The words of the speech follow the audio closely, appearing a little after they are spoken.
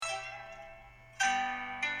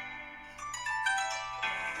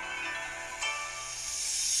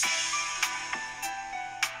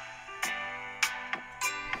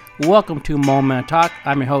Welcome to Moment Talk.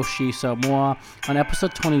 I'm your host, Shiso Moa. On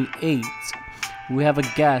episode 28, we have a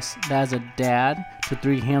guest that is a dad to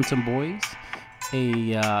three handsome boys,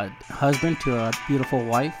 a husband to a beautiful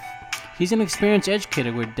wife. He's an experienced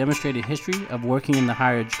educator with demonstrated history of working in the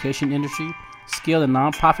higher education industry, skilled in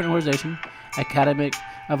nonprofit organization, academic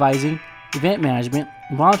advising, event management,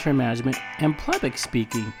 volunteer management, and public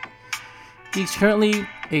speaking. He's currently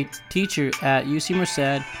a teacher at UC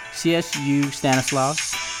Merced, CSU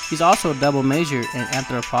Stanislaus. He's also a double major in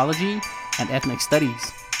anthropology and ethnic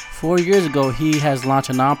studies. 4 years ago, he has launched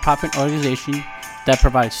a nonprofit organization that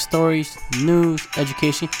provides stories, news,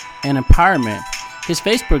 education, and empowerment. His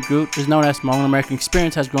Facebook group is known as Hmong American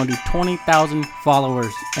Experience, has grown to 20,000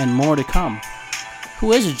 followers and more to come.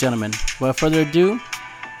 Who is this gentleman? Without further ado,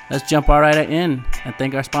 let's jump right in and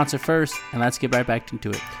thank our sponsor first, and let's get right back into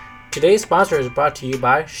it. Today's sponsor is brought to you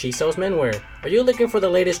by Shiso's Menswear. Are you looking for the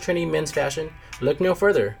latest trendy men's fashion? Look no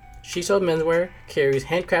further. Shiso's Menswear carries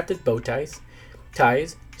handcrafted bow ties,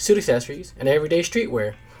 suit accessories, and everyday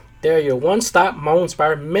streetwear. They are your one-stop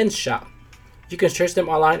Hmong-inspired men's shop. You can search them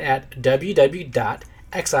online at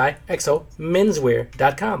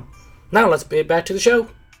www.xixomenswear.com. Now let's get back to the show.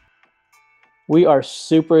 We are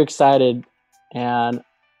super excited, and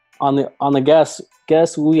on the guest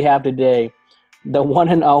we have today, the one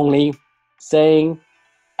and only Seng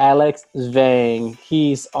Alex Vang.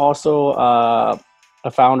 He's also a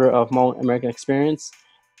founder of Hmong American Experience,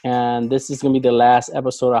 and this is going to be the last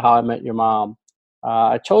episode of How I Met Your Mom.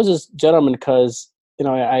 I chose this gentleman because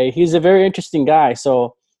he's a very interesting guy,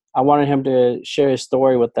 so I wanted him to share his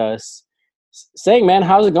story with us. Seng, man,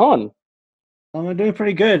 how's it going? I'm doing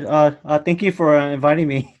pretty good. Thank you for inviting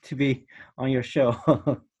me to be on your show.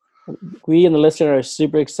 We and the listener are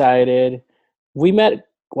super excited. We met,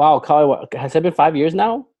 has it been 5 years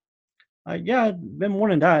now? Yeah, been more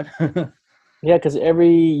than that. Yeah, because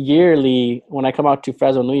every yearly when I come out to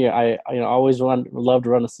Fresno New Year, I always love to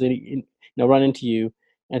run the city, run into you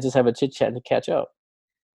and just have a chit chat to catch up.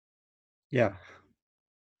 Yeah.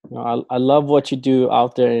 I love what you do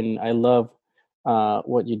out there, and I love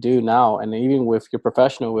what you do now, and even with your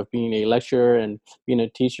professional, with being a lecturer and being a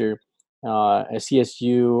teacher at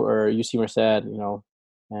CSU or UC Merced,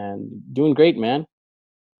 and doing great, man.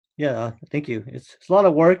 Yeah, thank you. It's a lot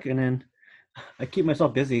of work, and then I keep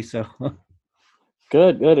myself busy, so.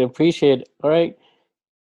 Good. Appreciate it. All right.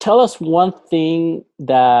 Tell us one thing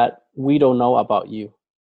that we don't know about you.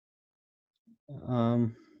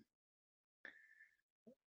 Um,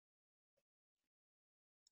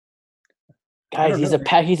 Guys, he's a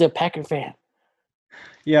Packer fan.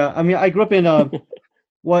 Yeah, I mean, I grew up in I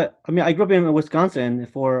grew up in Wisconsin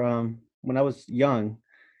for when I was young,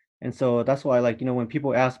 and so that's why, like, when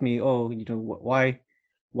people ask me, oh,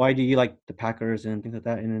 why do you like the Packers and things like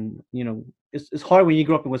that, and then it's hard when you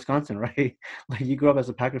grow up in Wisconsin, right? Like, you grew up as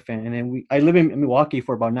a Packer fan, and then I lived in Milwaukee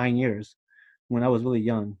for about 9 years when I was really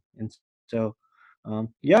young, and so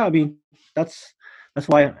yeah, I mean, that's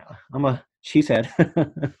why I'm a cheesehead.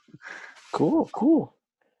 Cool.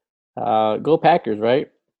 Go Packers,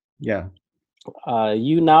 right? Yeah.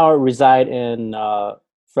 You now reside in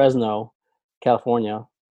Fresno, California,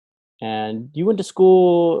 and you went to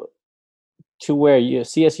school to where?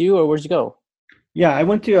 CSU, or where'd you go? Yeah, I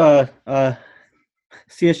went to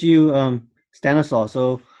CSU Stanislaus,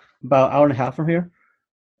 so about hour and a half from here.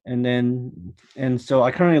 And so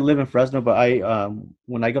I currently live in Fresno, but I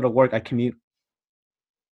when I go to work, I commute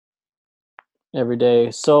Every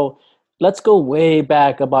day. So let's go way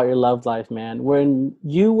back about your love life, man. When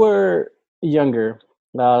you were younger,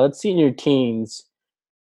 let's see, in your teens,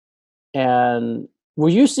 and were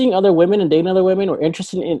you seeing other women and dating other women, or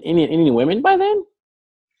interested in any women by then?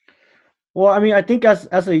 Well, I mean, I think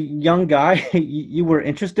as a young guy, you were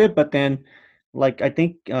interested, but then, like, I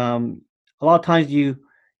think a lot of times you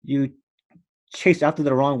chase after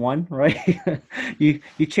the wrong one, right? You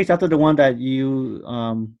chase after the one that you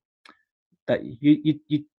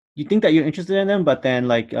think that you're interested in them, but then,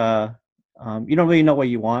 like, you don't really know what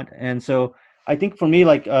you want. And so I think for me,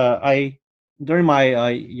 like, I during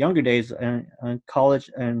my younger days and college,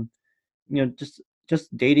 and just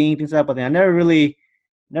dating things like that, but then I never really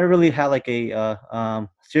had like a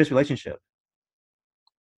serious relationship.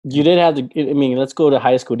 You did have to. I mean, let's go to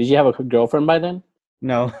high school. Did you have a girlfriend by then?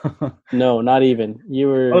 No. No, not even. You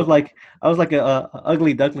I were. was like a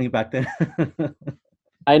ugly duckling back then.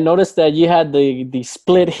 I noticed that you had the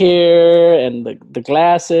split hair and the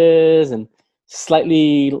glasses and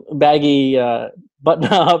slightly baggy button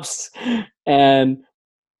ups, and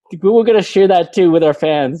we were gonna share that too with our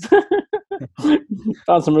fans.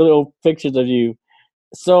 Found some really old pictures of you.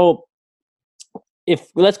 So if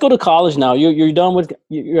let's go to college now. You're done with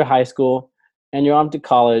your high school, and you're on to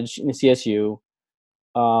college in CSU.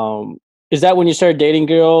 Um, is that when you started dating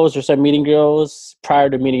girls or start meeting girls prior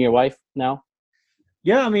to meeting your wife now?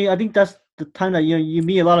 Yeah, I mean, I think that's the time that you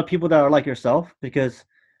meet a lot of people that are like yourself because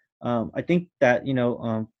I think that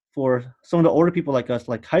for some of the older people like us,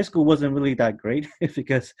 like high school wasn't really that great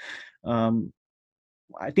because um,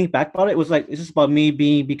 I think back about it, it was like it's just about me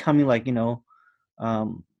becoming like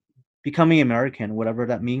um, becoming American, whatever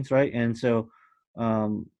that means, right? And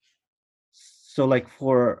um, so like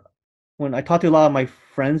for when I talked to a lot of my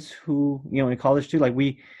friends who in college too, like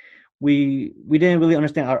we didn't really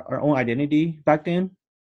understand our own identity back then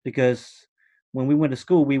because when we went to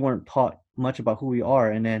school we weren't taught much about who we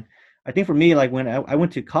are. And then I think for me, like when I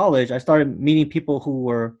went to college, I started meeting people who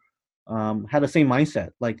were had the same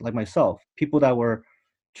mindset like myself, people that were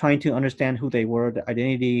trying to understand who they were, the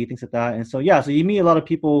identity, things like that. And so yeah, so you meet a lot of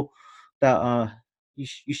people that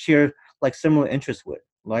you share like similar interests with,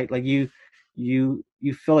 right? Like you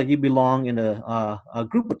feel like you belong in a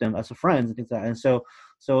group with them as a friends and things like that. And so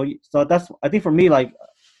that's, I think for me, like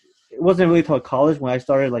it wasn't really till college when I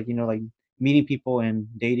started like like meeting people and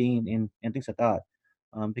dating and things like that.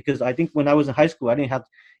 Because I think when I was in high school, I didn't have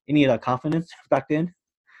any of that confidence back then.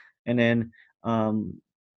 And then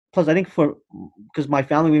plus I think for because my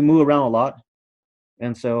family, we move around a lot,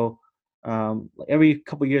 and so like every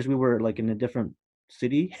couple of years we were like in a different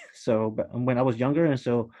city. So when I was younger, and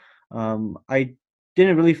so I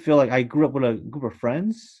didn't really feel like I grew up with a group of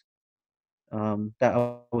friends that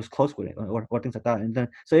I was close with, or things like that. And then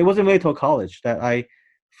so it wasn't really till college that I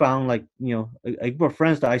found like a group of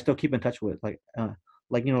friends that I still keep in touch with, like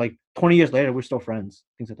like 20 years later we're still friends,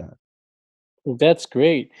 things like that. That's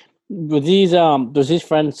great. Were these was these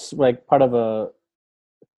friends like part of a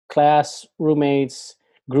class, roommates,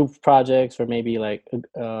 group projects, or maybe like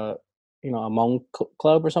a monk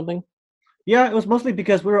club or something? Yeah, it was mostly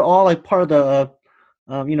because we were all like part of the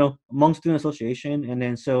Hmong Student Association, and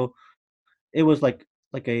then so it was like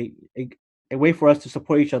a way for us to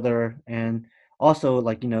support each other, and also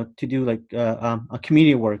like to do like a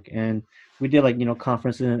community work. And we did like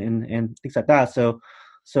conferences and things like that.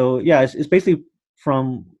 So yeah, it's basically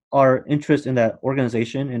from our interest in that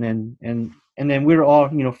organization, and then we were all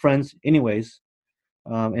friends anyways.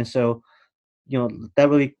 And so that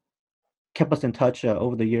really kept us in touch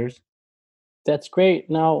over the years. That's great.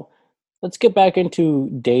 Now, let's get back into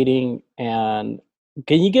dating. And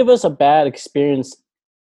can you give us a bad experience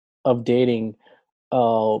of dating?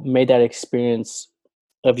 Made that experience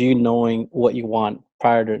of you knowing what you want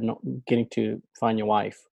prior to getting to find your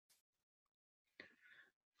wife.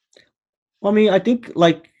 Well, I mean, I think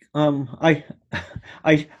like I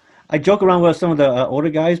I joke around with some of the older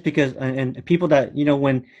guys because and people that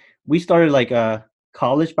when we started like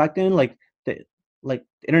college back then, the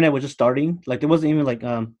internet was just starting, like there wasn't even like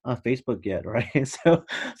on Facebook yet, right?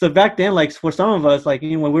 So back then, like for some of us, like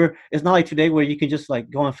when we're, it's not like today where you can just like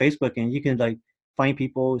go on Facebook and you can like find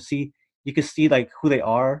people, see, you can see like who they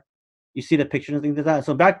are, you see the pictures and things like that.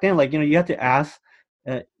 So back then, like you have to ask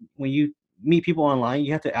when you meet people online,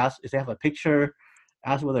 you have to ask if they have a picture,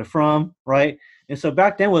 ask where they're from, right? And so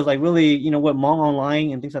back then was like really, what Hmong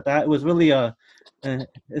online and things like that. It was really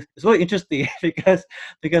it's really interesting because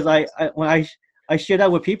I when I share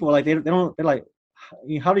that with people, like they don't, they're like,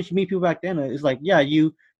 how did you meet people back then? And it's like, yeah,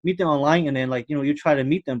 you meet them online, and then like you try to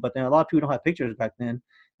meet them, but then a lot of people don't have pictures back then.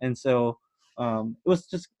 And so it was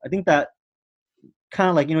just, I think that kind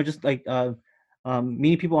of like just like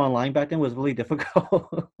meeting people online back then was really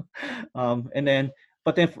difficult. And then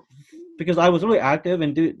but then because I was really active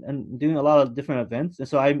and doing a lot of different events, and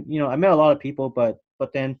so I met a lot of people, but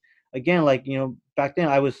then again, like back then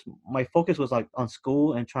I was, my focus was like on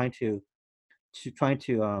school and trying to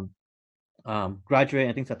graduate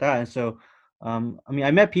and things like that. And so I mean,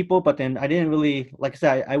 I met people, but then I didn't really, like I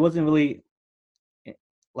said, I wasn't really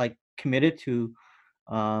like committed to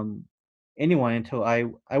um anyone until I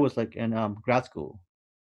was like in grad school.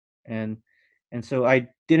 and and so I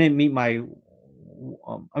didn't meet my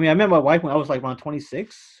I mean, I met my wife when I was like around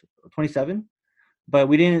 26 or 27, but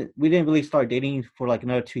we didn't really start dating for like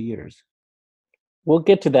another 2 years. We'll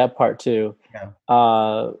get to that part too. Yeah.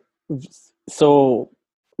 Uh, so,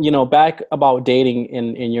 back about dating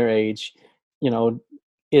in your age, you know,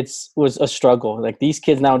 it's was a struggle. Like these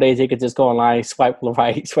kids nowadays, they could just go online, swipe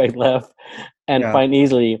right, swipe left, and Yeah. find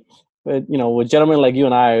easily. But with gentlemen like you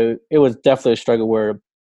and I, it was definitely a struggle. Where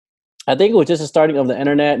I think it was just the starting of the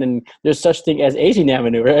internet, and there's such thing as Asian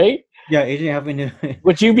Avenue, right? Yeah, Asian Avenue.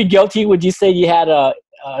 Would you be guilty? Would you say you had a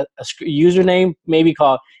username maybe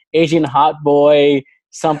called Asian Hot Boy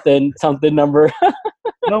something number.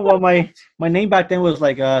 No, well, my name back then was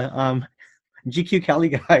like GQ Cali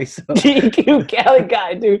guy. So GQ Cali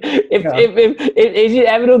guy, dude. If yeah, if if, if Asian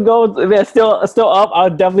Avenue goes, if it's still up, I'll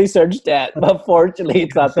definitely search that. But fortunately,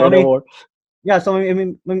 it's yeah. not So I there no mean, more. yeah. So I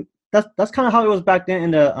mean that's kind of how it was back then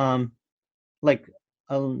in the like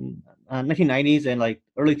 1990s and like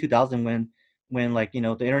early 2000 when like the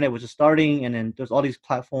internet was just starting, and then there's all these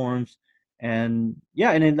platforms. And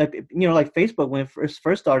yeah, and then like like Facebook when it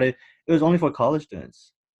first started, it was only for college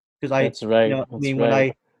students. Because That's right. I That's mean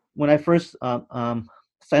right. when I first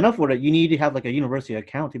signed up for it, you need to have like a university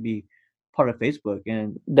account to be part of Facebook.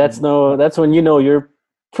 And That's when you're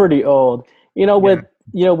pretty old. yeah.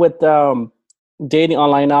 With dating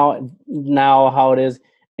online now how it is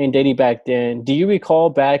and dating back then. Do you recall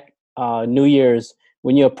back New Year's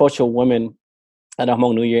when you approach a woman at a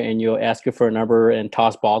Hmong New Year and you ask her for a number and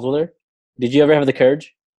toss balls with her? Did you ever have the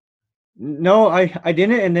courage? No, I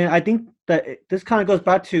didn't. And then I think that this kind of goes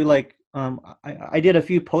back to like I did a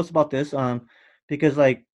few posts about this because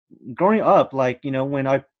like growing up, like when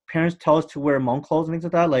our parents tell us to wear monk clothes and things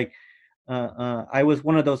like that, like I was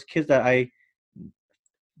one of those kids that I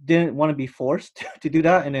didn't want to be forced to do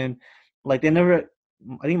that. And then like they never,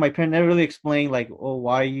 I think my parent never really explained like, oh,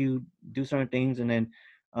 why you do certain things. And then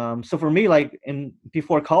so for me, like in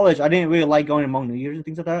before college, I didn't really like going among New Year's and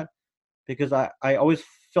things like that, because I always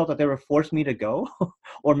felt that they were forcing me to go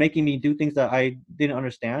or making me do things that I didn't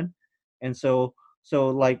understand. And so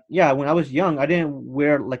like yeah, when I was young, I didn't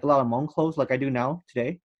wear like a lot of Hmong clothes like I do now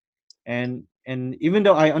today. And even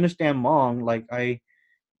though I understand Hmong, like I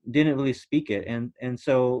didn't really speak it. And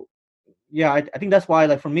so yeah, I think that's why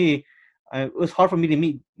like for me, it was hard for me to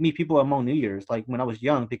meet people among New Year's like when I was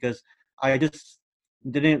young, because I just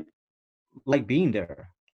didn't like being there.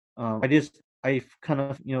 I kind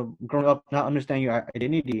of growing up not understanding your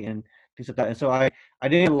identity and things like that, and so I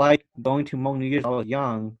didn't like going to Hmong New Year's when I was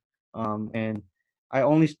young, and I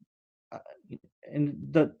only uh,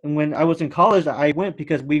 and when I was in college, I went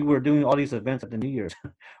because we were doing all these events at the New Year's,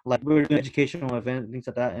 like we were doing educational events, things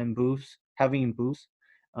like that, and booths, having booths,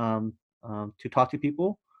 to talk to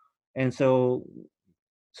people, and so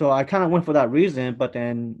I kind of went for that reason. But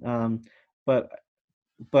then, but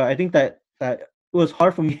but I think that it was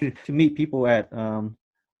hard for me to meet people at um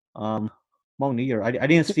Hmong New Year. I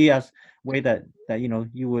didn't see as way that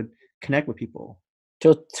you would connect with people.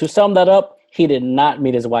 To sum that up, he did not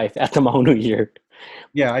meet his wife at the Hmong New Year.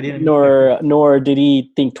 Yeah, I didn't. Nor did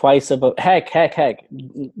he think twice about heck.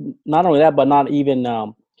 Not only that, but not even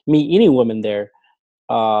meet any women there.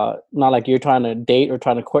 Not like you're trying to date or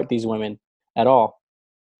trying to court these women at all.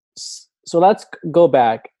 So let's go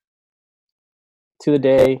back to the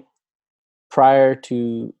day prior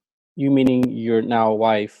to you meeting your now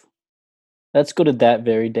wife. Let's go to that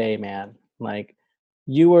very day, man. Like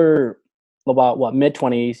you were about what,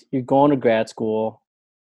 mid-20s, you're going to grad school.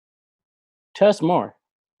 Tell us more.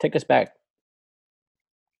 Take us back.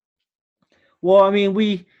 Well, I mean,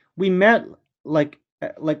 we met like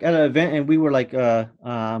like at an event, and we were like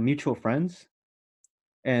mutual friends.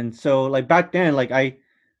 And so like back then, like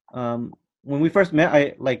when we first met,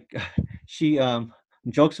 I like she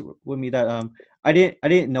jokes with me that I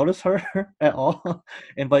didn't notice her at all.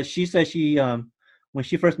 And but she said she when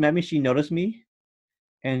she first met me, she noticed me,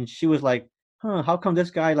 and she was like, huh, how come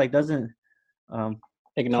this guy like doesn't um talk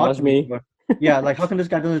Acknowledge to me? me. Or yeah, like how come this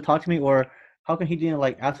guy doesn't talk to me? Or how come he didn't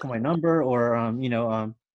like ask for my number? Or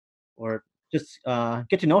or just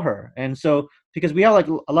get to know her. And so because we have like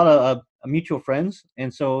a lot of mutual friends,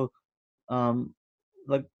 and so um,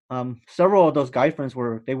 like several of those guy friends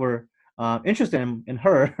were interested in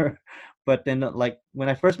her. But then like when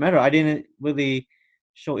I first met her, I didn't really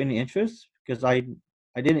show any interest because I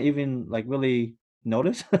didn't even like really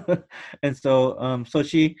notice. And so so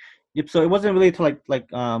she yep, so it wasn't really till like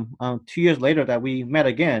 2 years later that we met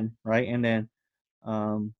again, right? And then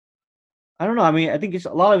um I don't know. I mean, I think it's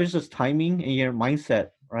a lot of it's just timing and your mindset,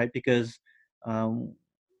 right? Because um,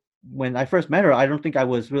 when I first met her, I don't think I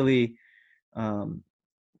was really, um,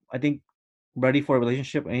 I think, ready for a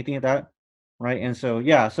relationship or anything like that, right? And so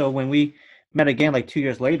yeah, so when we met again like 2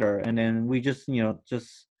 years later, and then we just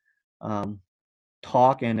just um,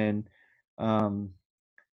 talk, and then um,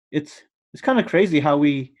 it's it's kind of crazy how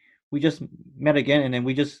we just met again, and then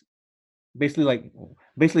we just basically like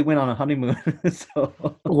basically went on a honeymoon. So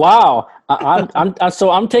Wow. So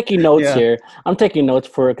I'm taking notes yeah. here. I'm taking notes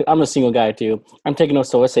for, 'cause I'm a single guy too. I'm taking notes.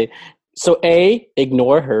 So let's say, so A,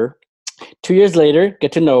 ignore her. 2 years later,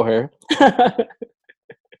 get to know her.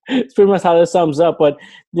 It's pretty much how this sums up. But,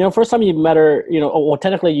 first time you met her, well,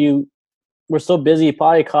 technically you were so busy, you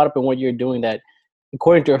probably caught up in what you're doing that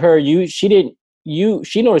according to her, she didn't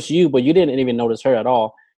she noticed you, but you didn't even notice her at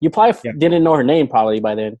all. You probably Yeah. didn't know her name probably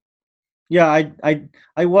by then. Yeah,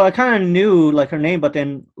 well, I kind of knew like her name, but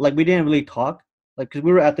then like we didn't really talk, like because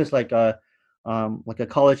we were at this like a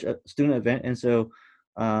college student event, and so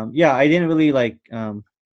yeah, I didn't really like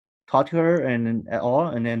talk to her and at all,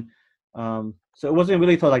 and then so it wasn't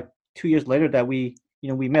really till like 2 years later that we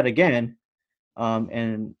met again,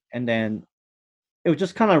 and then it was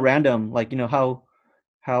just kind of random, like how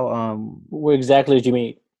Where exactly did you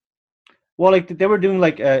meet? well, like they were doing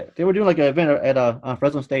like an event at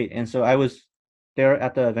Fresno State, and so I was there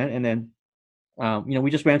at the event, and then we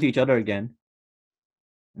just ran into each other again,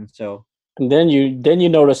 and so And then you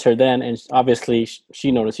noticed her then, and obviously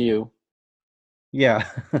she noticed you. yeah.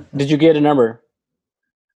 Did you get a number?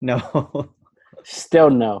 No. Still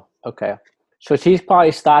no. Okay. So she's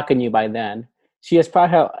probably stalking you by then. She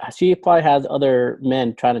probably has other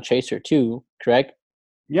men trying to chase her too, correct?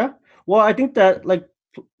 Yeah. Well, I think that like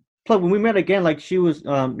plus when we met again, like she was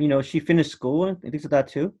she finished school and things like that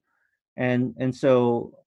too, and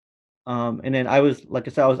so and then I was, like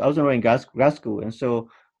I said, I was already in grad school, and so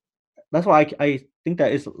that's why I think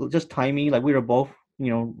that it's just timing. Like we were both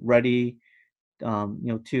ready,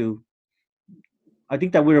 to. I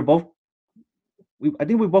think that we were both. I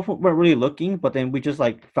think we both weren't really looking, but then we just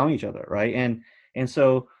like found each other, right? And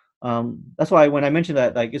so that's why when I mentioned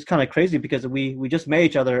that, like it's kind of crazy because we just met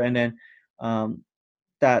each other, and then um,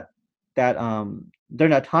 that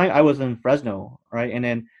during that time I was in Fresno, right? And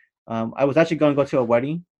then I was actually going to go to a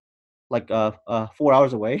wedding, like 4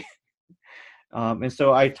 hours away. And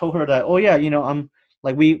so I told her that, oh yeah, I'm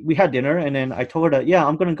like we had dinner, and then I told her that, yeah,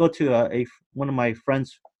 I'm gonna go to one of my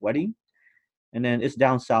friends' wedding, and then it's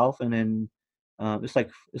down south, and then it's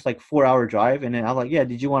like 4 hour drive, and then I was like, yeah,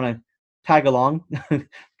 did you want to tag along,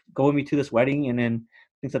 go with me to this wedding, and then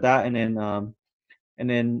things like that, and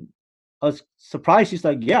then I was surprised. She's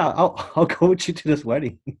like, yeah, I'll go with you to this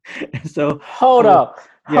wedding. And so Hold so up.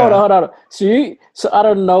 yeah. Hold up. So out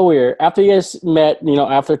of nowhere, after you guys met,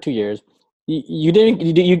 after 2 years, you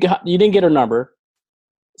didn't get her number.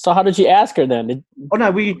 So how did you ask her then? Oh no,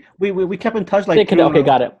 we kept in touch like through Okay,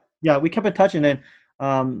 got it. yeah, we kept in touch, and then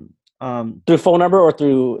um Through phone number or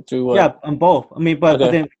through what? yeah, on both. I mean, but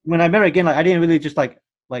Okay, then when I met her again, like I didn't really just like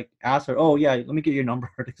ask her, oh yeah, let me get your number,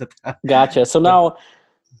 things like that. gotcha. So So, now,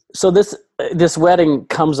 so this wedding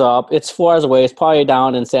comes up. It's 4 hours away. It's probably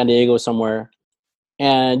down in San Diego somewhere.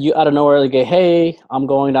 And you out of nowhere like, hey, I'm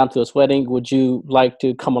going down to this wedding. Would you like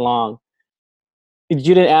to come along? You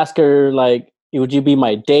didn't ask her like, would you be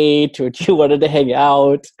my date, or do you wanted to hang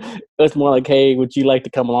out? It's more like, hey, would you like to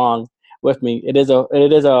come along with me? It is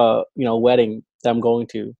a wedding that I'm going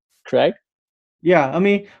to. Correct? yeah, I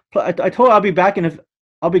mean, I told her I'll be back, and if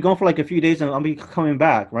I'll be gone for like a few days, and I'll be coming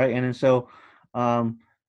back, right? And then so um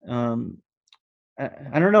um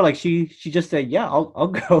I don't know, like she just said, yeah, I'll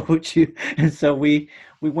go with you. And so we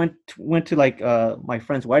went to like my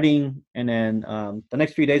friend's wedding, and then the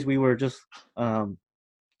next few days we were just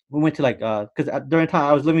we went to like because during the time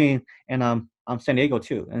I was living in San Diego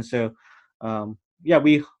too, and so yeah,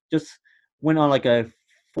 we just went on like a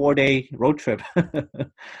 4 day road trip.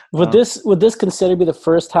 Would um, this consider be the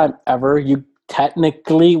first time ever you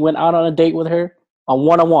technically went out on a date with her, a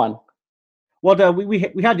one-on-one? well, we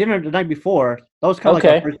had dinner the night before. That was kind of like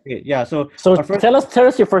our Okay. first date. Yeah, so So our first tell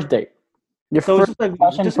us your first date. Your so it's first just like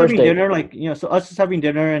fashion just first having date. dinner, like so us just having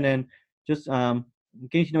dinner, and then just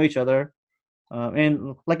getting to know each other.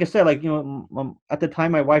 And like I said, like at the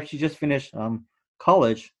time, my wife, she just finished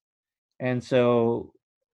college, and so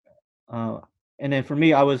uh, and then for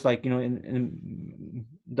me, I was like in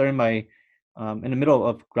during my in the middle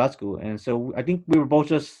of grad school, and so I think we were both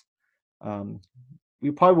just um,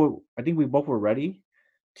 we probably were. I think we both were ready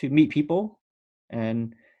to meet people,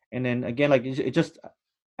 and then again, like it just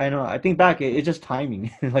I don't know. I think back, it's just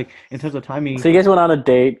timing. Like in terms of So timing. you guys went on a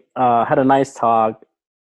date, had a nice talk.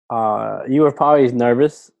 You were probably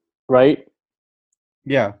nervous, right?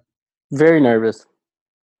 Yeah. Very nervous.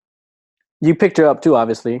 You picked her up too,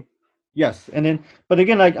 obviously. Yes. And then, but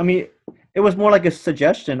again, like I mean, it was more like a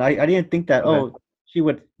suggestion. I didn't think that, Okay. oh, she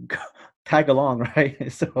would tag along,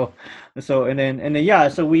 right? So and then yeah.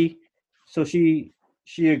 So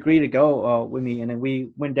she agreed to go with me, and then we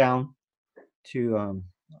went down to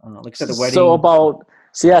like I said, the So wedding. about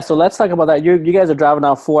so let's talk about that. You guys are driving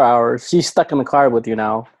now 4 hours. She's stuck in the car with you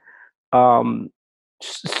now. Um,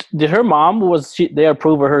 did her mom they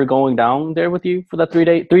approve of her going down there with you for that 3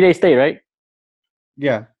 day stay, right?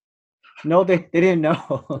 Yeah. No, they didn't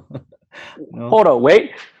know. No. Hold on,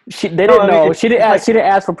 wait. They No, didn't I mean know. it's like, She didn't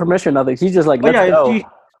ask for permission. Nothing. She's just like, oh let's yeah, go.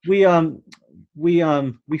 we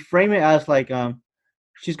we frame it as like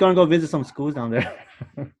she's gonna go visit some schools down there.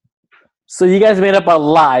 So you guys made up a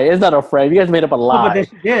lie. It's not a friend. You guys made up a No, but then lie.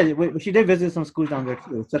 she did. She did visit some schools down there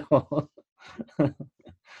too. So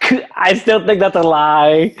I still think that's a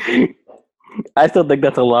lie. I still think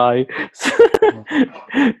that's a lie.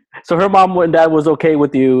 So her mom and dad was okay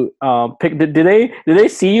with you. Did they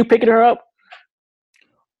see you picking her up?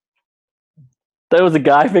 That was a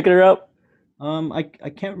guy picking her up. I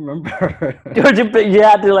can't remember. You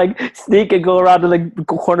had to like sneak and go around to like the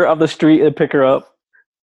corner of the street and pick her up.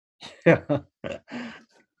 Yeah.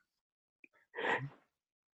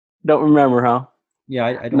 Don't remember, huh? Yeah,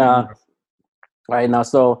 I don't Nah. remember. Right now,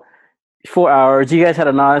 so 4 hours. You guys had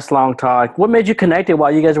a nice long talk. What made you connected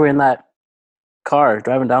while you guys were in that car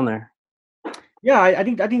driving down there? Yeah, I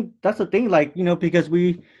think that's the thing. Like, because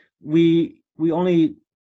we only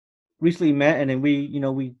recently met, and then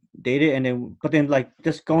we dated, and then but then like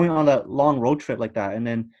just going on that long road trip like that, and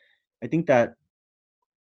then I think that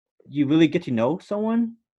you really get to know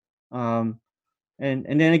someone, and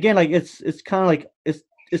then again, like it's kind of like it's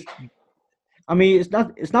I mean,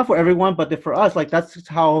 it's not for everyone, but for us, like that's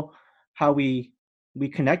how we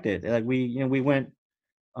connected. Like we went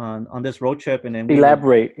on this road trip, and then we were.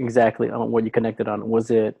 Elaborate exactly on what you connected on. Was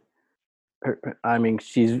it? I mean,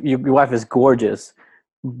 your wife is gorgeous,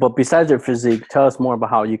 but besides her physique, tell us more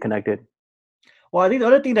about how you connected. Well, I think the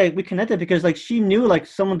other thing that we connected because like she knew like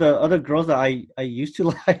some of the other girls that I used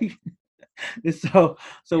to like. So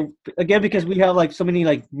again, because we have like so many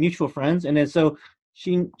like mutual friends, and then so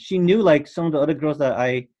she knew like some of the other girls that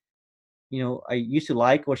I used to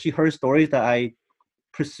like, or she heard stories that I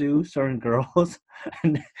pursue certain girls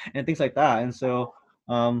and things like that. And so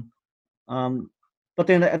um um but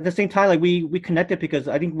then at the same time, like we connected because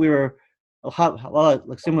I think we were a lot of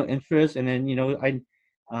like similar interests, and then I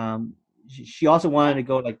she also wanted to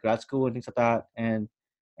go like grad school and things like that, and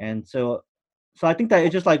so I think that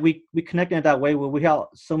it's just like we connected in that way where we have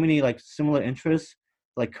so many like similar interests,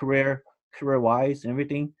 like career wise and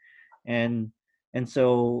everything, and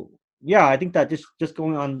so yeah, I think that just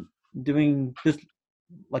going on doing this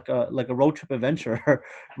like a road trip adventure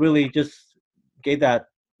really just gave that.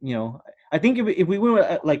 I think if we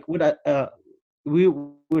were like would we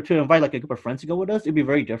were to invite like a group of friends to go with us, it'd be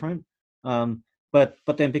very different.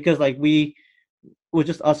 But then because like it was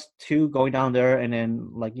just us two going down there, and then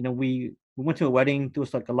like we went to a wedding. There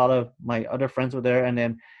was like a lot of my other friends were there, and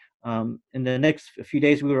then in the next few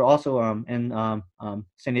days we were also in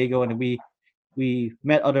San Diego, and we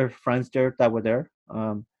met other friends there that were there.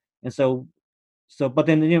 And so but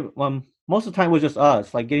then most of the time it was just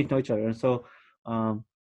us like getting to know each other, and so um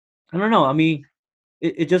I don't know. I mean,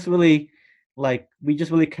 it just really like we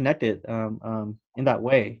just really connected in that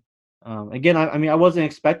way. Again, I mean I wasn't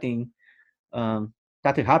expecting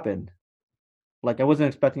that to happen. Like I wasn't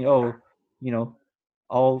expecting, oh, you know,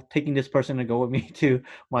 all taking this person to go with me to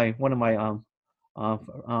my one of my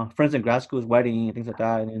friends in grad school's wedding and things like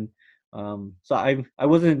that. And so I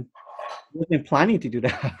wasn't planning to do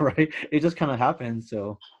that, right? It just kind of happened.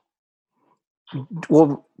 So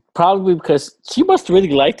Well, probably because she must really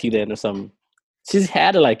liked you then or something. She's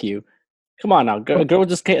had to like you. Come on now, a girl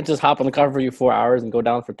just can't just hop on the car for you 4 hours and go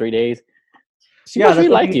down for 3 days. She yeah, must that's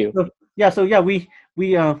really what I like mean. you. So yeah,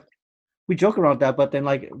 we joke around that, but then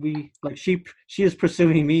she is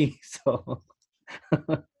pursuing me. So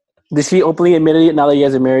Did she openly admit it now that you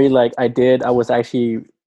guys are married? Like I did. I was actually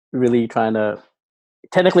really trying to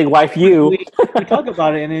technically wife you. we talk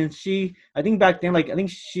about it, and then I think back then, like I think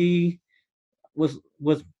she was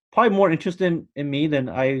probably more interested in me than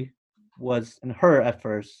I was in her at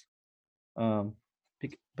first. Um,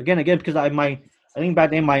 again, because I think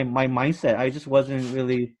back then my mindset, I just wasn't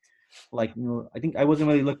really like I think I wasn't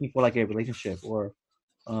really looking for like a relationship, or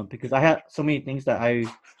because I had so many things that I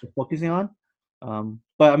was focusing on.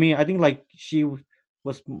 But I mean, I think like she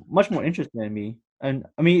was much more interested in me, and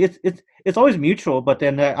I mean it's always mutual. But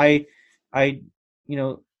then I you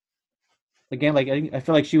know again, like I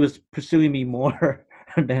feel like she was pursuing me more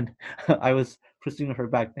than I was pursuing her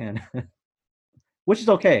back then, which is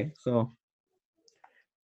okay. So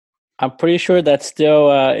I'm pretty sure that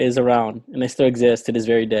still is around and it still exists to this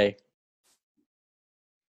very day.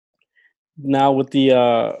 Now with the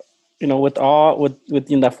with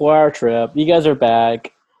in that 4 hour trip, you guys are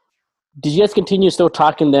back. Did you guys continue still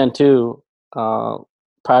talking then too?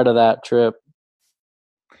 Prior to that trip.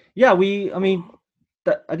 yeah, I mean,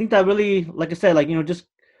 I think that really, like I said, like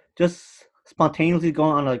just spontaneously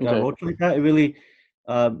going on like a Okay. road trip like that, it really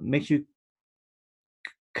makes you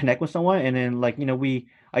connect with someone. And then like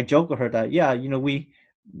I joke with her that yeah, we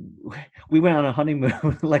went on a honeymoon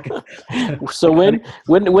like So like a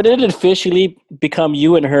honeymoon. when did it officially become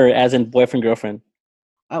you and her as in boyfriend girlfriend?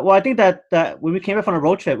 Well, I think that when we came back from a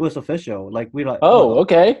road trip, it was official. Like I'm like, Oh,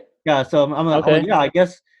 okay. yeah. So I'm like, Okay. yeah.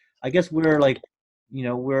 I guess we're like,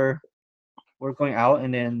 we're going out,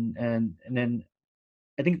 and then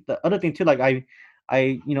I think the other thing too, like I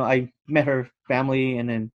met her family, and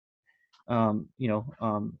then um, you know,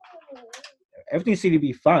 um, everything seemed to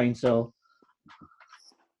be fine. So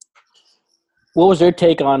What was their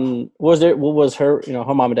take on? What was her?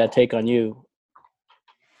 Her mom and dad take on you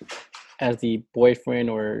as the boyfriend,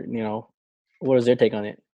 or what was their take on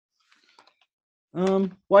it?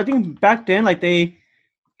 well, I think back then, like they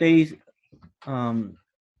um,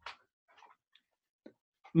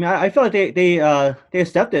 I mean, I feel like they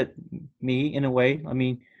accepted me in a way. I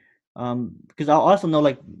mean, because I also know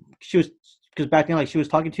like she was because back then like she was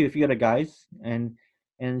talking to a few other guys, and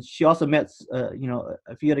she also met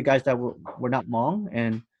a few other guys that were not Hmong,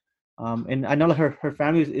 and I know that her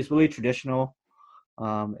family is really traditional,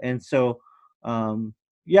 and so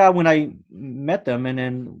yeah, when I met them and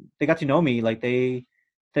then they got to know me, like they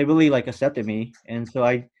really like accepted me, and so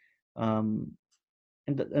um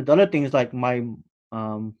and the other thing is like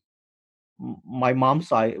um my mom's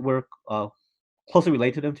side, we're closely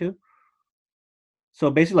related to them too. So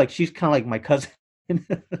basically, like she's kind of like my cousin,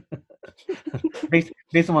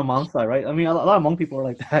 based on my mom's side, right? I mean, a lot of Hmong people are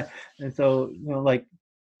like that, and so like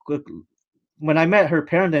good- when I met her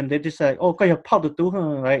parent, then they just said, "Oh, 佢又泡得到,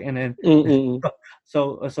 right?" And then Mm-mm.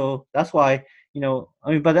 so that's why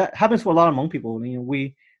I mean, but that happens for a lot of Hmong people.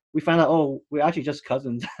 We find out, oh, we're actually just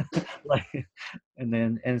cousins, like,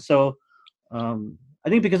 and so I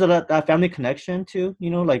think because of that family connection too,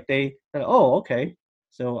 like they're like, oh, okay,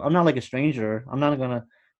 so I'm not like a stranger. I'm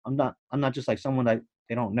not just like someone that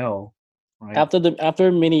they don't know, right?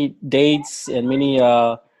 After many dates and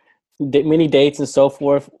many dates and so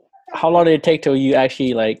forth, how long did it take till you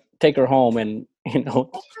actually like take her home and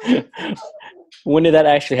when did that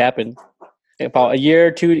actually happen? About a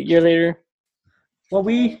year, 2 year later. Well,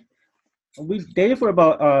 we dated for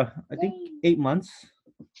about I think 8 months,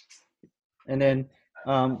 and then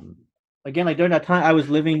um again, like during that time I was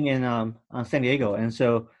living in San Diego, and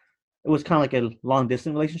so it was kind of like a long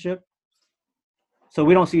distance relationship. So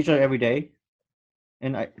we don't see each other every day,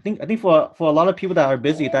 and I think for a lot of people that are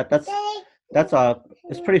busy, that's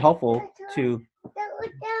it's pretty helpful to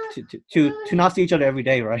not see each other every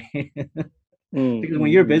day, right? Because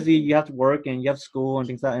when you're busy, you have to work and you have school and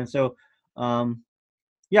things like that. And so, um,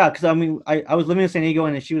 yeah, because I mean, I was living in San Diego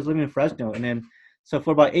and then she was living in Fresno, and then so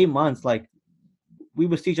for about 8 months, like we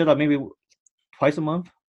would see each other maybe twice a month,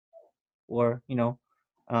 or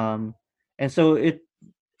um, and so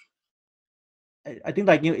I think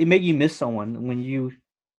like it made you miss someone when you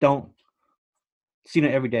don't see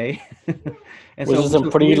them every day, and Was so it some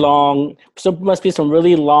pretty long? So must be some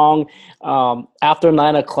really long after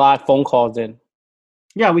 9 o'clock phone calls. Then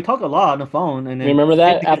yeah, we talk a lot on the phone, and then remember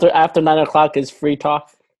that after 9 o'clock is free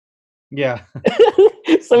talk. yeah,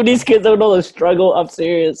 Some of these kids don't know the struggle. I'm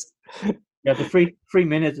serious. yeah, the free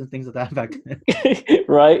minutes and things like that back then.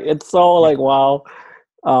 Right? It's so Yeah. like wow.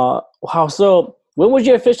 Wow. So when was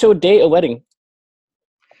your official date or wedding?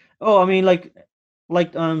 Oh, I mean,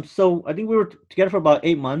 so I think we were together for about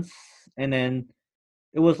 8 months, and then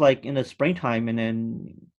it was like in the springtime, and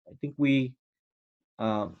then I think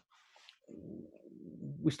um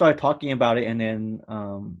we started talking about it, and then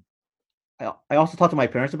I also talked to my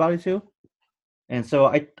parents about it too, and so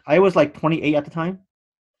I was like 28 at the time,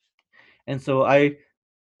 and so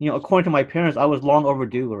according to my parents, I was long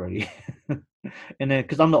overdue already. And then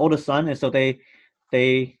because I'm the oldest son, and so they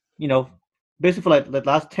basically for like the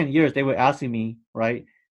last 10 years they were asking me, right,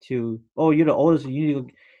 to, oh, you're the oldest, you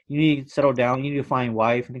need to settle down, you need to find a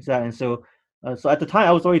wife and things like that. And so at the time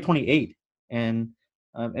I was already 28, and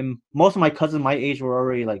most of my cousins my age were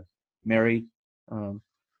already like married, um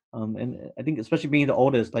and I think especially being the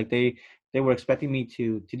oldest, like they were expecting me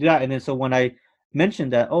to do that. And then so when I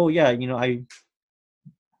mentioned that, oh yeah, I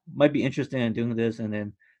might be interested in doing this, and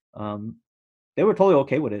then um they were totally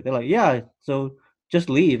okay with it. They're like, yeah, so just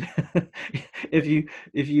leave. If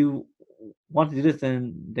you want to do this,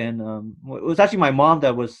 then it was actually my mom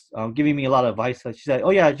that was giving me a lot of advice. Like she said,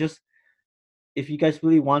 oh yeah, just if you guys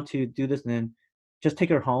really want to do this, then just take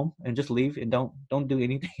her home and just leave and don't do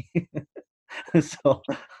anything. So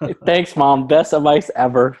Thanks, mom. Best advice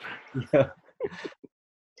ever. yeah.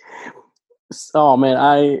 Oh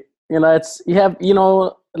man, it's you have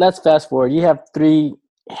let's fast forward. You have three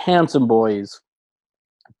handsome boys,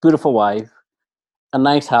 beautiful wife, a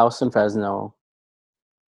nice house in Fresno.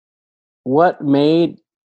 What made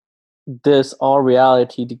this all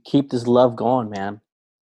reality to keep this love going, man?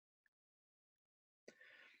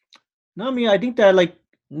 No, I mean, I think that like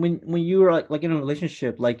when you're like in a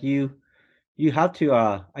relationship, like you have to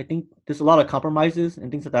I think there's a lot of compromises and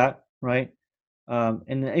things like that, right?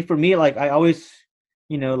 And for me, like I always,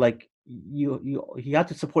 like you have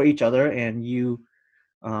to support each other, and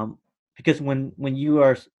um because when you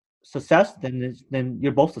are success, then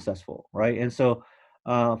you're both successful, right? And so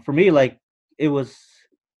for me, like it was,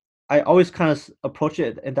 I always kind of approach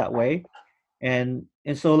it in that way. And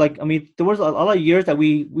so, like, I mean, there was a lot of years that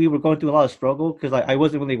we were going through a lot of struggle because I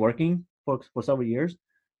wasn't really working for several years.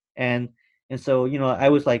 And and so, I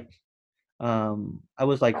was like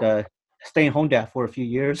a staying home dad for a few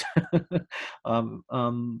years.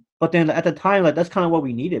 But then at the time, like that's kind of what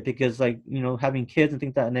we needed, because like, having kids and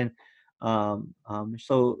things like that. And then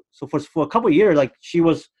so for a couple of years, like she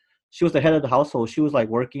was the head of the household. She was like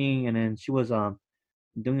working, and then she was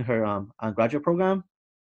doing her graduate program.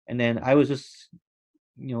 And then I was just,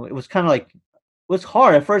 it was kind of like, it was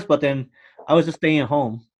hard at first, but then I was just staying at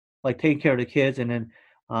home, like taking care of the kids, and then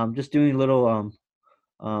just doing little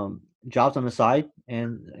jobs on the side.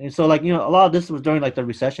 And so, like, a lot of this was during like the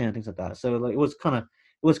recession and things like that. So like it was kind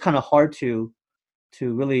of hard to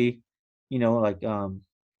really, like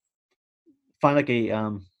find like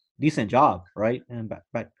a decent job, right? And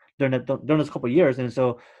back during those couple of years. And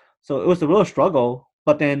so it was a real struggle.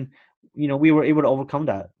 But then, we were able to overcome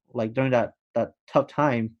that. Like during that tough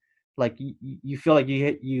time, like you feel like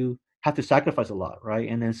you have to sacrifice a lot, right?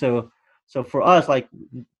 And then so for us, like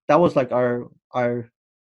that was like our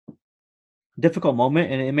difficult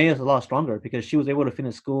moment, and it made us a lot stronger because she was able to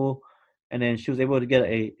finish school, and then she was able to get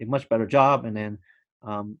a much better job.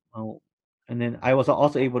 Um, uh, and then I was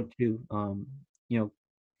also able to you know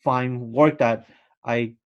find work that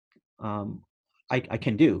I um I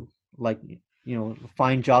can do, like,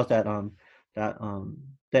 find jobs that that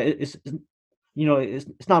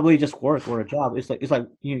it's not really just work or a job. It's like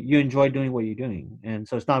you enjoy doing what you're doing, and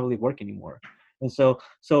so it's not really work anymore. And so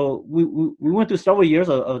we went through several years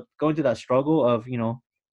of going through that struggle of,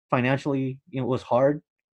 financially, it was hard.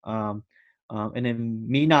 um, and then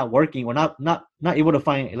me not working, or not able to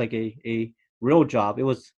find like a real job. It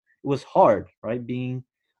was hard, right? Being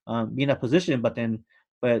in that position. But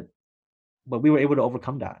but we were able to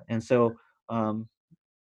overcome that. And um,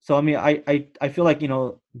 so I mean, I feel like,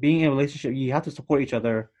 being in a relationship, you have to support each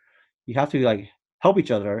other. You have to like help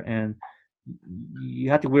each other, and you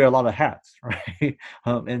have to wear a lot of hats, right?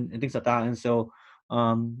 And things like that. And so,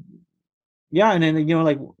 um, yeah. And then,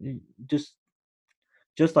 like, just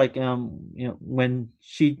just like, when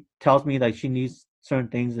she tells me like she needs certain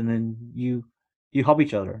things, and then you help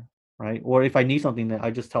each other, right? Or if I need something, then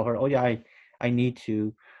I just tell her, oh yeah, I need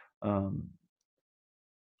to, um,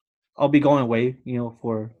 I'll be going away,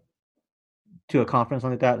 for to a conference,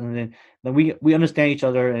 something like that. And then we understand each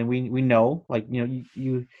other, and we know, like,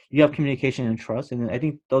 you have communication and trust. And I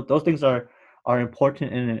think those things are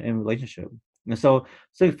important in a relationship. And so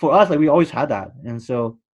for us, like, we always had that. And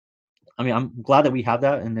so I mean, I'm glad that we have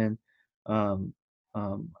that. And then um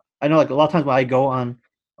um I know, like, a lot of times when I go on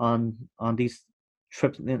these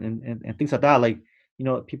trips and things like that, like,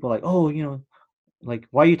 people are like, oh, like,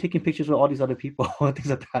 why are you taking pictures with all these other people and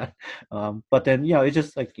things like that. But then, it's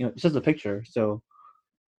just like, it's just a picture. So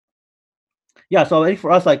yeah. So I think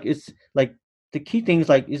for us, like, it's like the key things,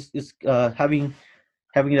 like, is having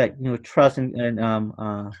that, trust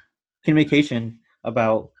and communication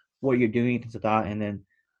about what you're doing, things like that. And then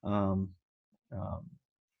um, um,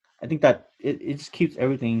 I think that it just keeps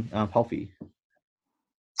everything healthy.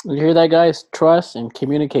 You hear that, guys? Trust and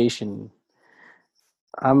communication.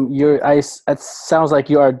 It sounds like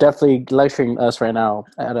you are definitely lecturing us right now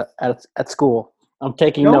at school. I'm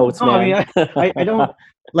taking No, notes, no, I mean, man. I don't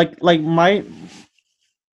like my.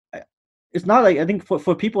 It's not like, I think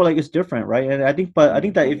for people, like, it's different, right? And I think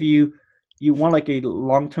that if you want like a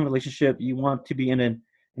long term relationship, you want to be in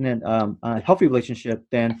a healthy relationship,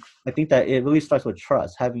 then I think that it really starts with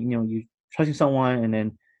trust. Having, you trusting someone, and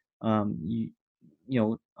then you you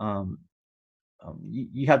know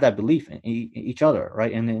you have that belief in each other,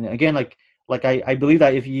 right? And then again, like I believe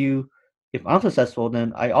that if I'm successful,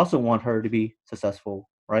 then I also want her to be successful,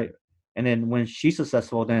 right? And then when she's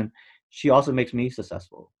successful, then she also makes me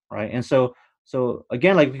successful, right? And so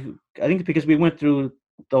again, like, I think because we went through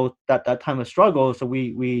that time of struggle, so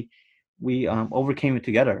we overcame it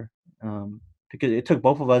together, because it took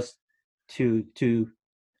both of us to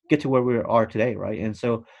get to where we are today, right? And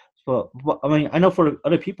so but, I mean, I know for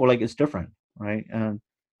other people, like, it's different, right?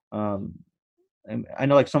 Um, and I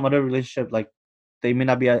know, like, some other relationship, like, they may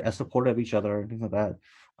not be as supportive of each other and things like that.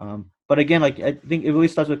 But again, like, I think it really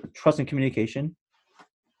starts with trust and communication.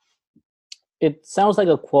 It sounds like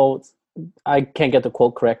a quote. I can't get the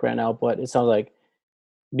quote correct right now, but it sounds like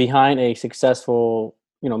behind a successful,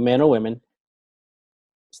 man or woman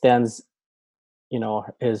stands,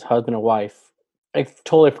 his husband or wife. I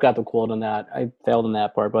totally forgot the quote on that. I failed on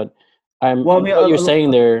that part, but Well, I mean, what you're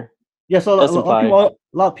saying there yeah. So does imply. a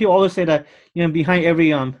lot of people always say that behind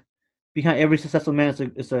every successful man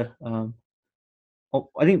is a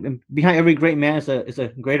I think behind every great man is a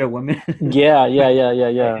greater woman. Yeah, yeah, yeah, yeah,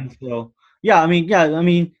 Right, yeah. and so yeah, I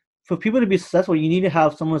mean, for people to be successful, you need to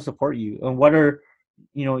have someone to support you, and whether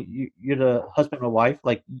you're the husband or wife,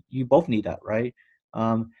 like you both need that, right?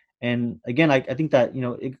 Um, and again, I think that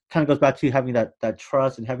it kind of goes back to having that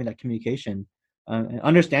trust and having that communication, and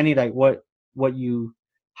understanding like what you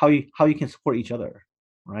how you can support each other,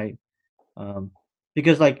 right? Um,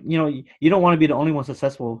 because like you don't want to be the only one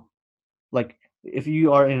successful. Like if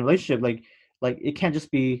you are in a relationship, like it can't just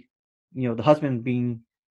be the husband being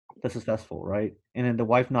the successful, right? And then the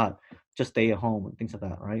wife not just stay at home and things like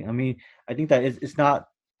that, right? I mean, I think that it's not.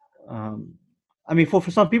 Um, I mean, for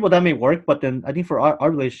some people that may work, but then I think for our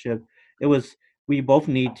relationship, it was we both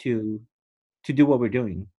need to do what we're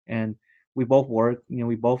doing, and we both work.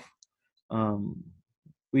 Um,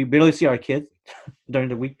 we barely see our kids during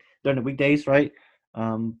the weekdays, right?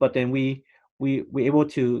 But then we able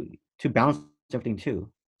to balance everything too.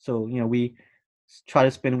 So we try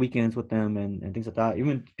to spend weekends with them and things like that.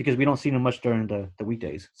 Even because we don't see them much during the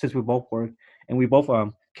weekdays, since we both work and we both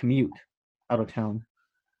commute out of town.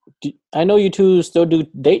 I know you two still do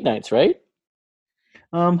date nights, right?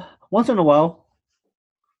 Um, Once in a while,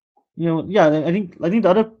 yeah. I think the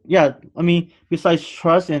other, yeah. I mean, besides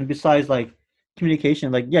trust and besides like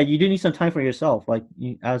communication, like yeah, you do need some time for yourself. Like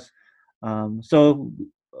as so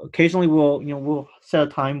occasionally we'll set a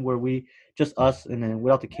time where we just us and then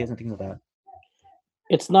without the kids and things like that.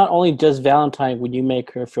 It's not only just Valentine when you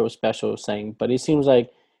make her feel special, saying, but it seems like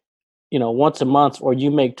once a month, or you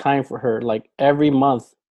make time for her like every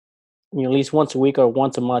month, at least once a week or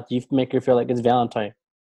once a month, you make her feel like it's Valentine.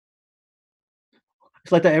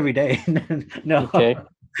 It's like that every day. No, Okay,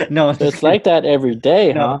 no, I'm so just it's kidding. like that every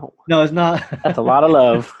day, No, huh? no, it's not. That's a lot of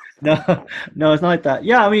love. No, no, it's not like that.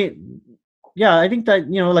 Yeah, I mean, yeah, I think that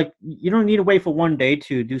like you don't need to wait for one day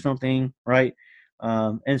to do something, right?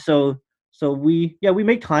 And so we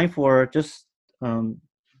make time for just um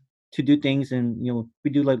to do things, and we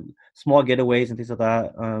do like small getaways and things like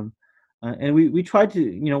that. And we try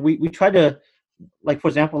to we try to, like for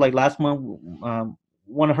example, like last month,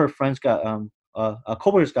 one of her friends got a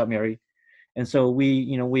coworkers got married, and so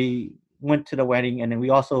we went to the wedding, and then we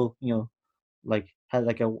also like had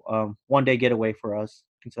like a 1 day getaway for us,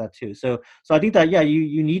 things like that too. So I think that yeah,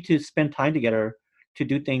 you need to spend time together to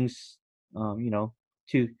do things,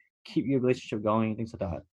 to keep your relationship going, things like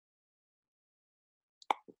that.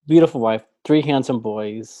 Beautiful wife, three handsome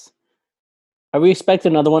boys. Are we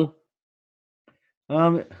expecting another one?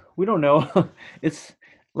 Um, we don't know. It's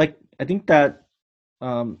like I think that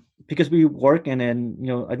because we work, and then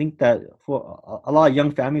I think that for a lot of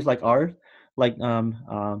young families like ours, like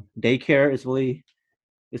daycare is really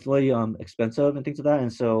expensive and things like that,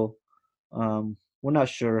 and so we're not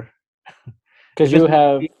sure. Because If it's you gonna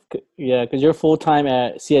have, be, yeah, because you're full time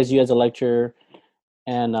at CSU as a lecturer,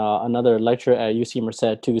 and another lecturer at UC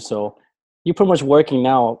Merced too. So you're pretty much working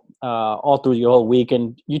now all through your whole week,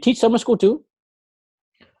 and you teach summer school too.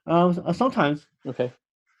 sometimes. Okay,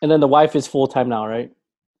 and then the wife is full time now, right?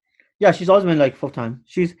 Yeah, she's always been like full time.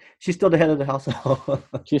 She's still the head of the household.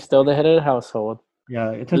 She's still the head of the household.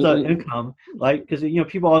 Yeah, in terms of L- income, like because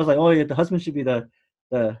people always like, oh yeah, the husband should be the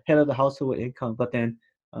head of the household with income. But then,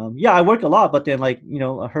 yeah, I work a lot. But then, like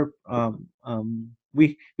her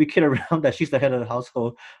we kid around that she's the head of the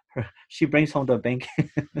household. She brings home the bank.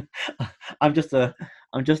 I'm just a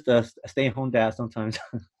stay at home dad sometimes.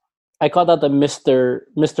 I call that the Mister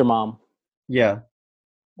Mom. Yeah.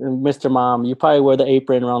 Mr. Mom, you probably wear the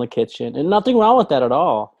apron around the kitchen, and nothing wrong with that at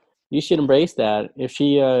all. You should embrace that. If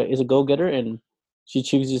she is a go getter and she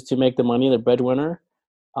chooses to make the money, the breadwinner,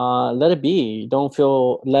 let it be. Don't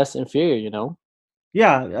feel less inferior.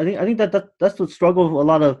 Yeah, I think that's the struggle of a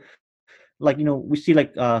lot of, like we see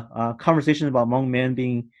like conversations about among men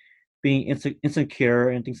being insecure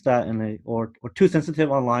and things like that, and or too sensitive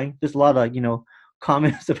online. There's a lot of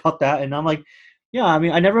comments about that, and I'm like, yeah, I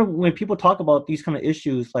mean, I never, when people talk about these kind of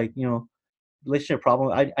issues, like relationship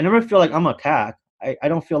problem, I never feel like I'm attacked. I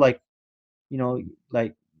don't feel like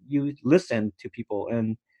like you listen to people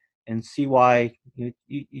and see why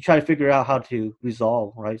you try to figure out how to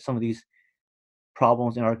resolve, right, some of these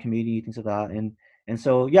problems in our community, things like that. And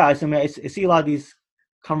so yeah, I mean, I see a lot of these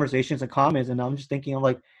conversations and comments, and I'm just thinking, I'm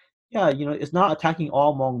like, yeah, it's not attacking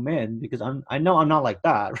all Hmong men, because I know I'm not like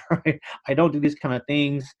that, right? I don't do these kind of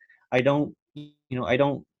things. I don't I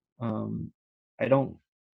don't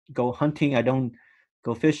go hunting, I don't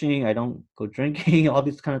go fishing, I don't go drinking, all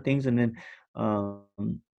these kind of things. And then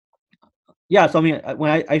yeah, so I mean,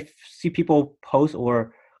 when I see people post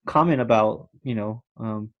or comment about,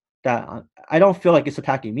 that, I don't feel like it's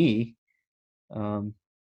attacking me. Um,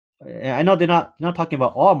 and I know they're not talking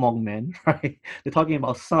about all Hmong men, right? They're talking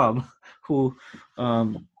about some who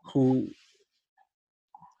um, who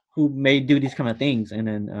who may do these kind of things, and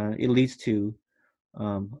then it leads to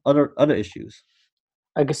other issues.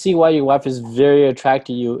 I can see why your wife is very attracted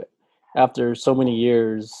to you after so many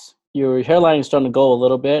years. Your hairline is starting to go a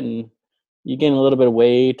little bit, and you gain a little bit of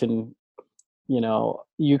weight, and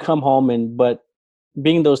you come home, and but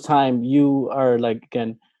being those time, you are like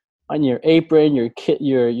again on your apron, your kid,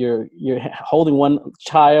 you're holding one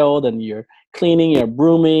child, and you're cleaning, you're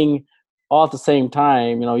brooming, all at the same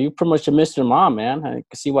time. You pretty much miss your mom, man. I can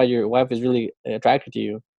see why your wife is really attracted to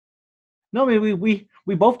you. No, I mean,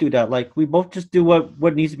 we both do that. Like, we both just do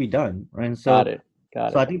what needs to be done, right? And Got so it.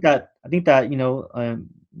 Got so it. I think that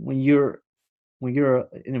when you're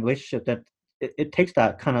in a relationship, that it takes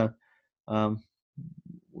that kind of um,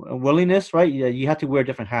 willingness, right? Yeah, you have to wear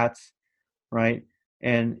different hats, right?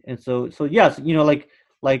 And so yes,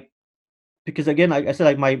 like because again, like I said,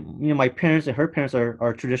 like my parents and her parents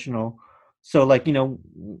are traditional. So like,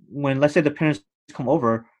 when, let's say, the parents come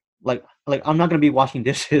over, like I'm not gonna be washing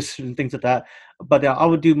dishes and things like that, but I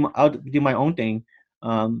would do my own thing.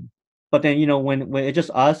 Um, but then, when it's just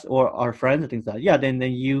us or our friends and things like that, yeah, then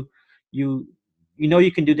you you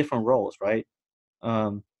can do different roles, right?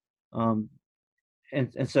 Um, um,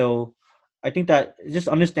 and so I think that just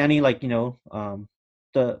understanding, like,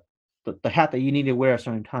 the, the hat that you need to wear at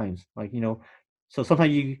certain times, like, so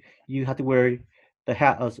sometimes you have to wear the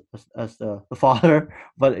hat as the father,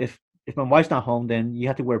 but if my wife's not home, then you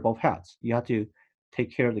have to wear both hats. You have to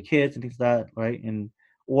take care of the kids and things like that, right? And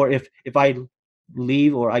or if I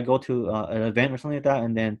leave or I go to an event or something like that,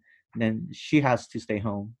 and then she has to stay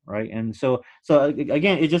home, right? And so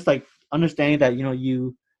again, it's just like understanding that,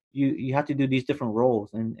 you have to do these different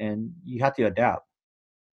roles, and you have to adapt.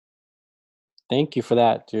 Thank you for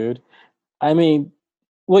that, dude. I mean,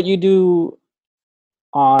 what you do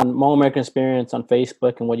on Mo American Experience on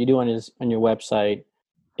Facebook and what you do on your website,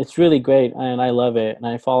 it's really great, and I love it. And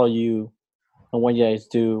I follow you and what you guys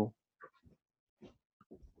do.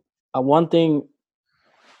 One thing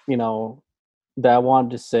you know that I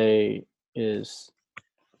wanted to say is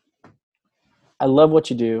I love what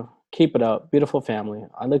you do. Keep it up, beautiful family.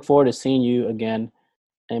 I look forward to seeing you again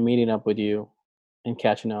and meeting up with you and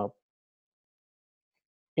catching up.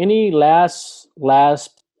 Any last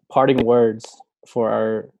parting words for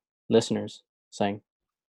our listeners? Saying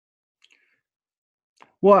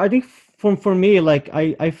Well, I think for me, like,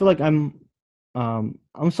 I feel like I'm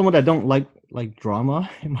someone that don't like drama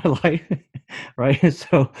in my life, right?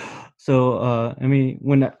 So I mean,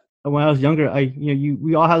 when I was younger,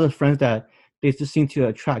 we all have those friends that they just seem to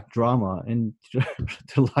attract drama and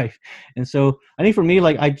to life. And so I think for me,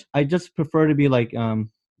 like, I just prefer to be like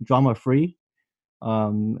drama free.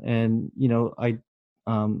 And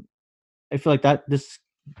um I feel like that this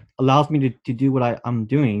allows me to do what I'm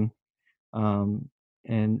doing. um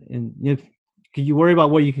and if, cause you worry about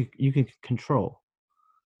what you can control,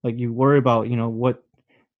 like you worry about, what,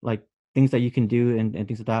 like, things that you can do, and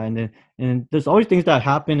things like that, and there's always things that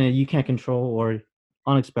happen and you can't control, or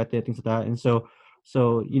unexpected things like that. And so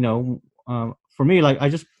for me, like, I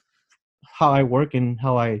just, how I work and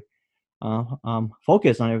how I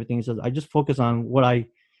focus on everything is I just focus on what I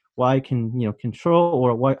can, control,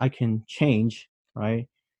 or what I can change, right?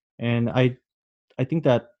 And I think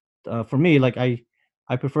that for me, like, I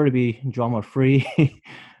prefer to be drama free.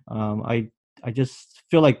 um, I I just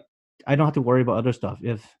feel like I don't have to worry about other stuff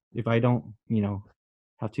if I don't,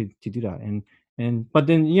 have to do that. And but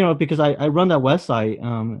then, because I run that website,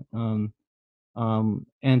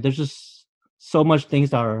 and there's just so much things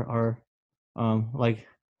that are like,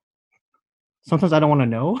 sometimes I don't want to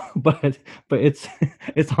know, but it's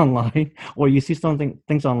it's online, or you see something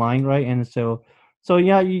things online, right? And so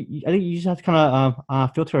yeah, I think you just have to kind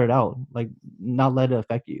of filter it out, like, not let it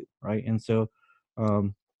affect you, right? And so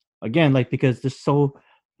um, again, like, because there's so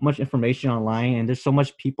much information online, and there's so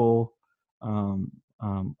much people um,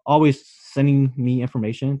 always sending me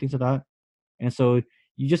information, things like that. And so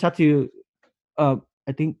you just have to, uh,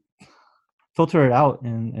 I think, filter it out,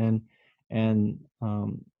 and I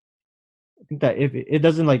think that if it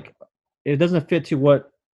doesn't, like, it doesn't fit to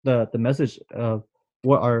what the message of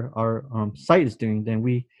what our site is doing, then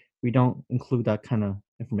we don't include that kind of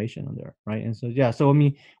information on there, right? And so yeah, so I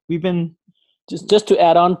mean, we've been just to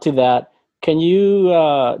add on to that, can you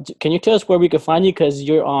tell us where we can find you? Because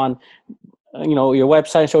you're on, your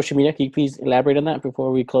website and social media. Can you please elaborate on that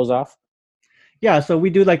before we close off? Yeah, so we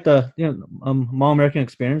do like the Mall American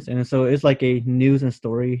Experience, and so it's like a news and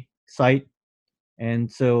story site,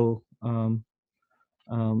 and so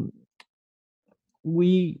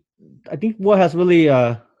we, I think what has really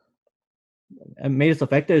made us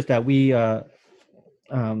effective is that we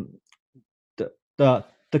um, the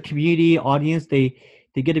the community audience, they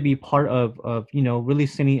get to be part of really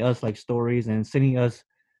sending us like stories and sending us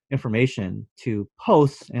information to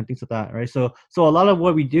posts and things like that, right? So a lot of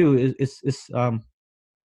what we do is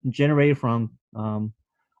generated from the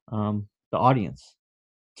audience.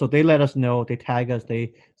 So they let us know, they tag us,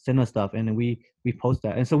 they send us stuff, and then we post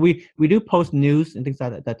that. And so we do post news and things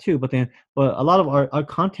like that too. But a lot of our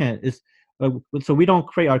content is so we don't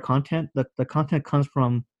create our content. The content comes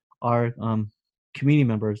from our community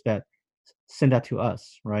members that send that to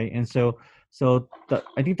us, right? And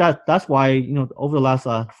I think that's why over the last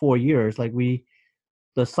 4 years, like the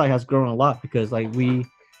site has grown a lot, because like we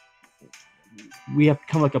have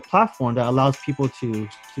become like a platform that allows people to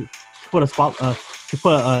put a spotlight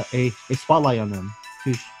on them,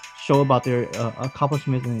 to show about their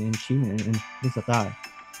accomplishments and achievement and things like that.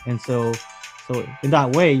 And so in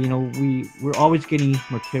that way, we're always getting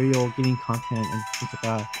material, getting content and things like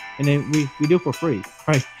that, and then we do it for free,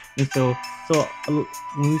 right? And so when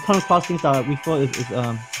we come across things that we feel is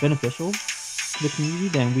beneficial to the community,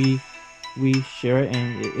 then we share it,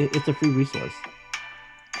 and it's a free resource.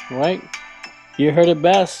 Right. You heard it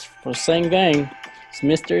best from Seng Vang. It's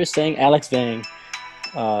Mr. Seng Alex Vang.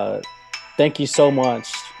 Thank you so much.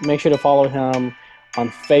 Make sure to follow him on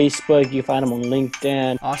Facebook. You find him on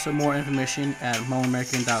LinkedIn. Also, more information at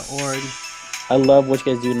moamerican.org. I love what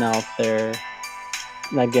you guys do out there.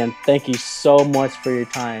 And again, thank you so much for your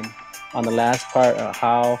time on the last part of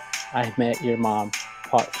How I Met Your Mom,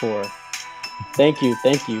 part 4. Thank you.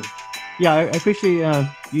 Yeah, I appreciate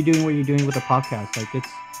you doing what you're doing with the podcast. Like I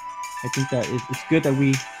think that it's good that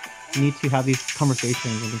we need to have these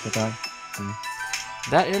conversations and things like that. So.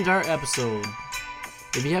 That ends our episode.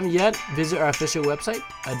 If you haven't yet, visit our official website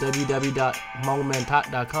at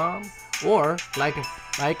www.momenttalk.com, or like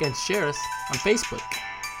and share us on Facebook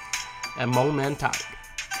at Moment Talk.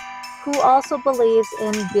 Who also believes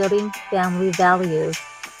in building family values.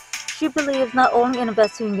 She believes not only in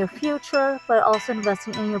investing in your future, but also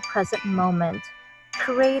investing in your present moment,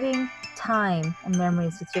 creating time and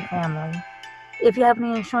memories with your family. If you have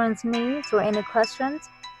any insurance needs or any questions,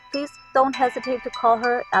 please don't hesitate to call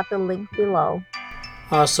her at the link below.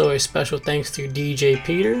 Also, a special thanks to DJ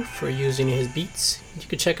Peter for using his beats. You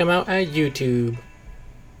can check him out at YouTube.